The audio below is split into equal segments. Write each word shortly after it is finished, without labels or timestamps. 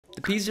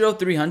The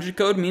P0300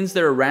 code means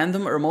there are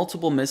random or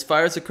multiple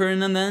misfires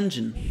occurring in the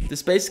engine.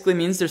 This basically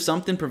means there's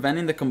something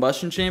preventing the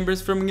combustion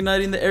chambers from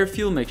igniting the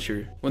air-fuel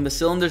mixture. When the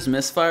cylinders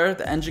misfire,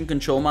 the engine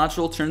control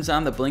module turns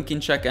on the blinking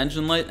check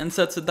engine light and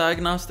sets a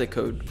diagnostic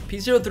code.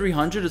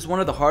 P0300 is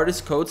one of the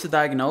hardest codes to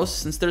diagnose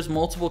since there's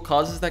multiple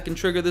causes that can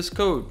trigger this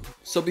code.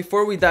 So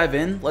before we dive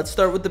in, let's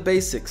start with the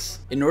basics.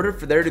 In order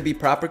for there to be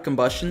proper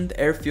combustion, the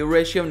air-fuel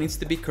ratio needs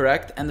to be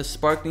correct and the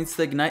spark needs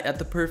to ignite at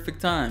the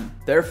perfect time.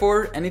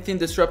 Therefore, anything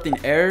disrupting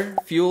air,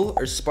 fuel,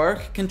 or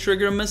spark can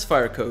trigger a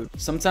misfire code.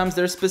 Sometimes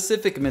there are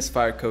specific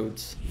misfire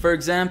codes. For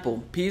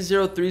example,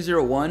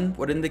 P0301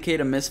 would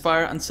indicate a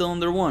misfire on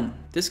cylinder 1.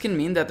 This can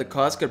mean that the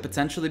cause could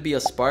potentially be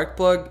a spark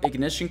plug,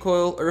 ignition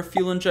coil, or a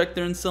fuel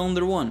injector in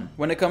cylinder 1.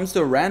 When it comes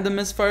to a random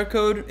misfire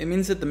code, it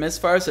means that the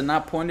misfires are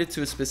not pointed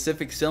to a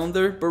specific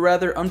cylinder, but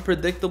rather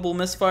unpredictable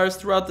misfires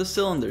throughout the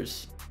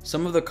cylinders.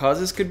 Some of the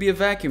causes could be a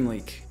vacuum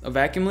leak. A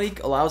vacuum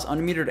leak allows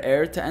unmetered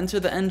air to enter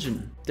the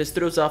engine. This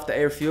throws off the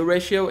air-fuel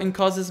ratio and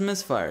causes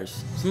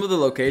misfires. Some of the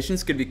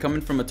locations could be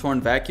coming from a torn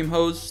vacuum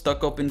hose,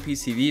 stuck open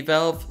PCV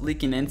valve,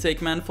 leaking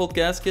intake manifold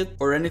gasket,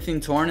 or anything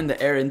torn in the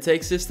air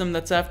intake system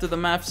that's after the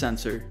MAF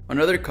sensor.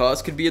 Another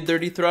cause could be a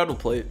dirty throttle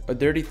plate. A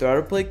dirty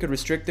throttle plate could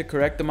restrict the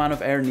correct amount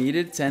of air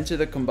needed to enter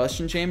the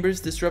combustion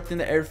chambers, disrupting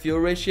the air-fuel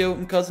ratio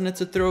and causing it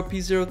to throw a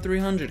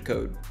P0300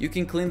 code. You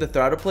can clean the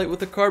throttle plate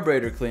with a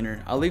carburetor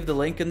cleaner. I'll leave the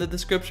link in the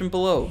description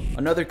below.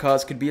 Another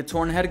cause could be a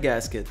torn head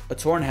gasket. A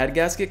torn head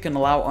gasket can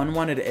allow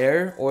unwanted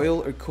air,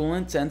 oil, or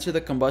coolant to enter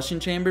the combustion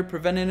chamber,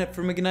 preventing it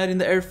from igniting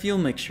the air-fuel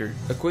mixture.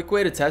 A quick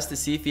way to test to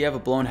see if you have a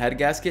blown head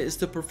gasket is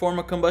to perform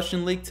a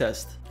combustion leak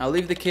test. I'll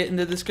leave the kit in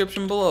the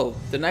description below.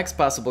 The next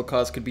possible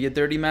cause could be a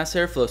dirty mass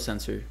airflow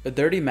sensor. A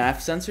dirty MAF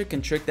sensor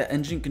can trick the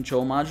engine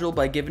control module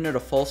by giving it a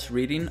false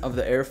reading of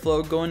the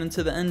airflow going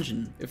into the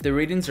engine. If the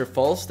readings are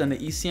false, then the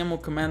ECM will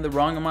command the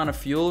wrong amount of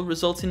fuel,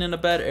 resulting in a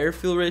bad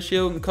air-fuel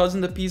ratio and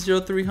causing the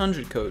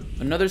P0300 code.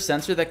 Another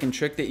sensor that can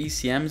trick the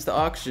ECM is the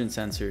oxygen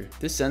sensor.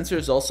 This sensor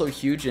is also a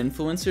huge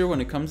influencer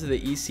when it comes to the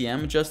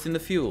ECM adjusting the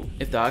fuel.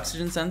 If the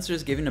oxygen sensor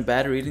is giving a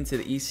bad reading to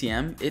the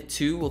ECM, it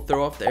too will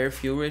throw off the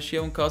air-fuel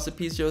ratio and cause a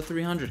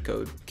P0300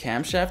 code.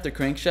 Camshaft or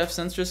crankshaft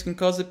sensors can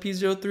cause a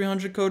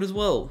P0300 code as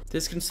well.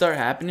 This can start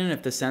happening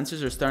if the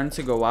sensors are starting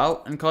to go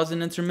out and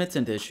causing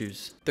intermittent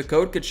issues. The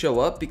code could show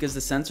up because the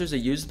sensors are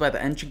used by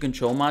the engine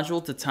control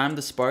module to time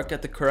the spark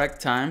at the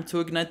correct time to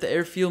ignite the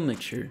air-fuel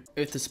mixture.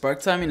 If the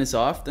spark timing is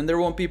off, then there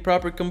won't be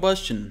proper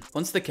combustion.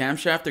 Once the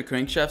camshaft or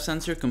crankshaft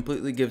sensor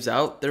completely gives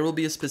out, there will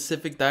be a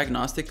specific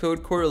diagnostic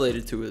code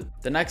correlated to it.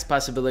 The next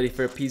possibility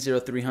for a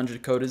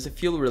P0300 code is a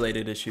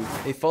fuel-related issue.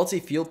 A faulty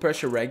fuel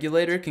pressure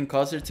regulator can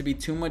cause there to be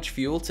too much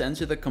fuel to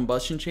enter the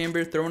combustion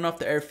chamber, throwing off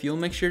the air-fuel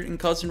mixture and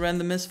causing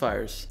random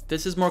misfires.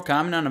 This is more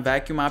common on a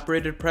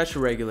vacuum-operated pressure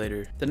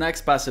regulator. The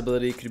next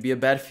possibility could be a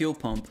bad fuel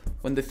pump.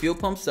 When the fuel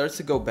pump starts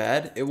to go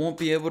bad, it won't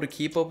be able to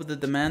keep up with the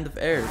demand of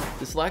air.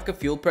 This lack of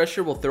fuel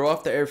pressure will throw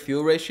off the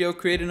air-fuel ratio,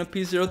 creating a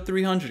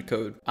P0300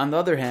 code. On the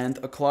other hand,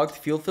 a clogged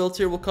fuel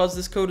filter will cause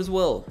this code as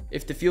well.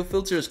 If the fuel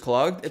filter is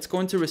clogged, it's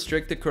going to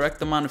restrict the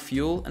correct amount of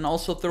fuel and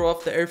also throw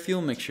off the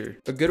air-fuel mixture.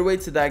 A good way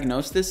to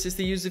diagnose this is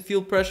to use a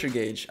fuel pressure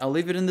gauge. I'll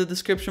leave it in the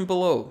description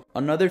below.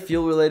 Another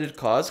fuel-related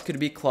cause could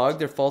be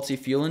clogged or faulty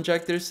fuel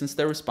injectors, since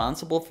they're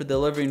responsible for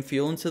delivering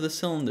fuel into the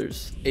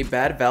cylinders. A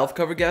bad valve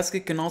cover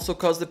gasket can also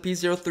cause the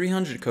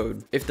P0300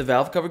 code. If the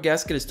valve cover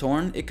gasket is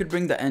torn, it could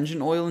bring the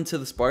engine oil into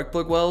the spark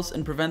plug wells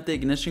and prevent the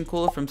ignition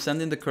cooler from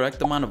sending the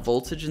correct amount of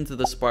voltage into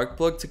the spark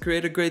plug to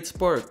create a great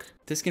spark.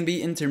 This can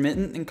be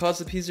intermittent and cause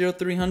the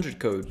P0300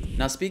 code.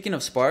 Now speaking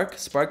of spark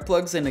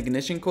plugs and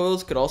ignition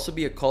coils could also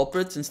be a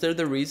culprit, since they're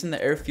the reason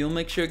the air-fuel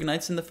mixture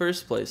ignites in the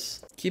first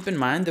place. Keep in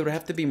mind there would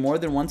have to be more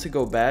than one to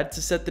go bad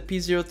to set the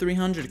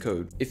P0300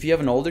 code. If you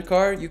have an older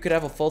car, you could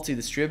have a faulty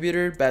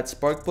distributor, bad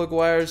spark plug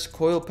wires,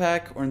 coil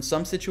pack, or in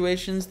some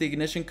situations the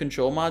ignition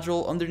control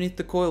module underneath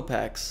the coil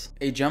packs.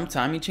 A jump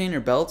timing chain or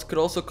belt could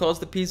also cause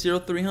the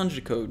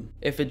P0300 code.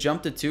 If it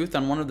jumped a tooth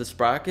on one of the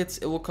sprockets,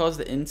 it will cause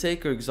the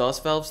intake or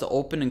exhaust valves to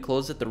open and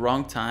close at the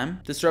wrong time,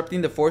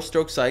 disrupting the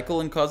 4-stroke cycle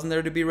and causing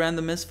there to be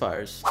random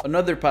misfires.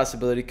 Another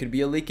possibility could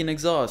be a leak in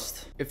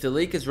exhaust. If the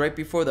leak is right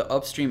before the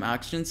upstream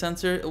oxygen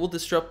sensor, it will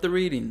disrupt the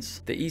readings.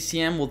 The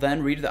ECM will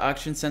then read the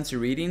oxygen sensor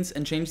readings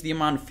and change the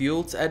amount of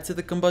fuel to add to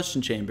the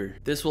combustion chamber.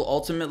 This will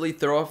ultimately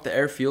throw off the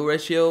air-fuel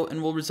ratio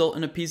and will result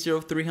in a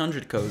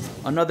P0300 code.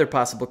 Another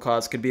possible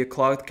cause could be a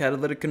clogged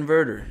catalytic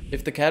converter.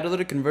 If the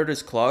catalytic converter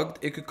is clogged,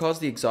 it could cause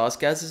the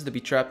exhaust gases to be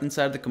trapped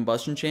inside the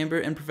combustion chamber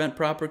and prevent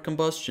proper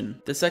combustion.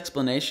 This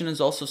explanation is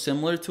also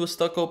similar to a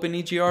stuck open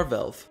EGR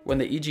valve. When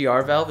the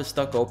EGR valve is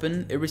stuck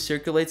open, it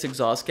recirculates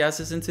exhaust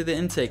gases into the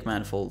intake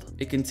manifold.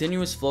 A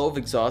continuous flow of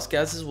exhaust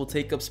gases will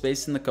take up space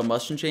waste in the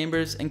combustion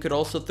chambers and could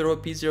also throw a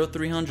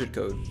P0300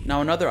 code.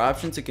 Now another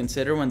option to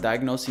consider when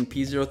diagnosing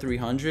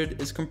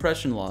P0300 is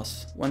compression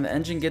loss. When the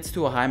engine gets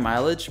to a high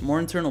mileage, more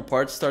internal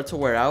parts start to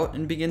wear out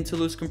and begin to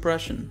lose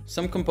compression.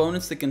 Some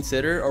components to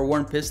consider are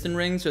worn piston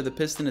rings or the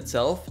piston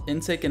itself,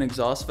 intake and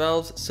exhaust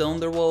valves,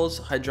 cylinder walls,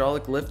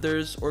 hydraulic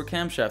lifters, or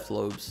camshaft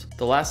lobes.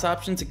 The last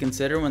option to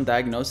consider when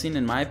diagnosing,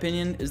 in my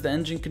opinion, is the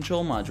engine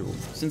control module.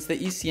 Since the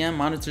ECM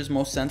monitors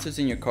most sensors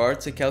in your car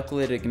to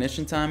calculate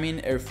ignition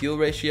timing, air-fuel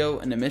ratio,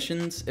 and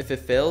emissions, if it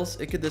fails,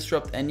 it could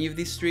disrupt any of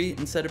these three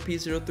and set a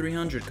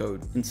P0300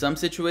 code. In some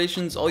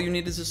situations, all you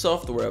need is a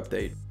software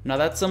update. Now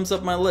that sums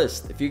up my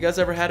list. If you guys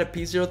ever had a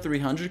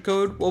P0300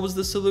 code, what was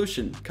the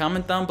solution?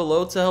 Comment down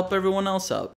below to help everyone else out.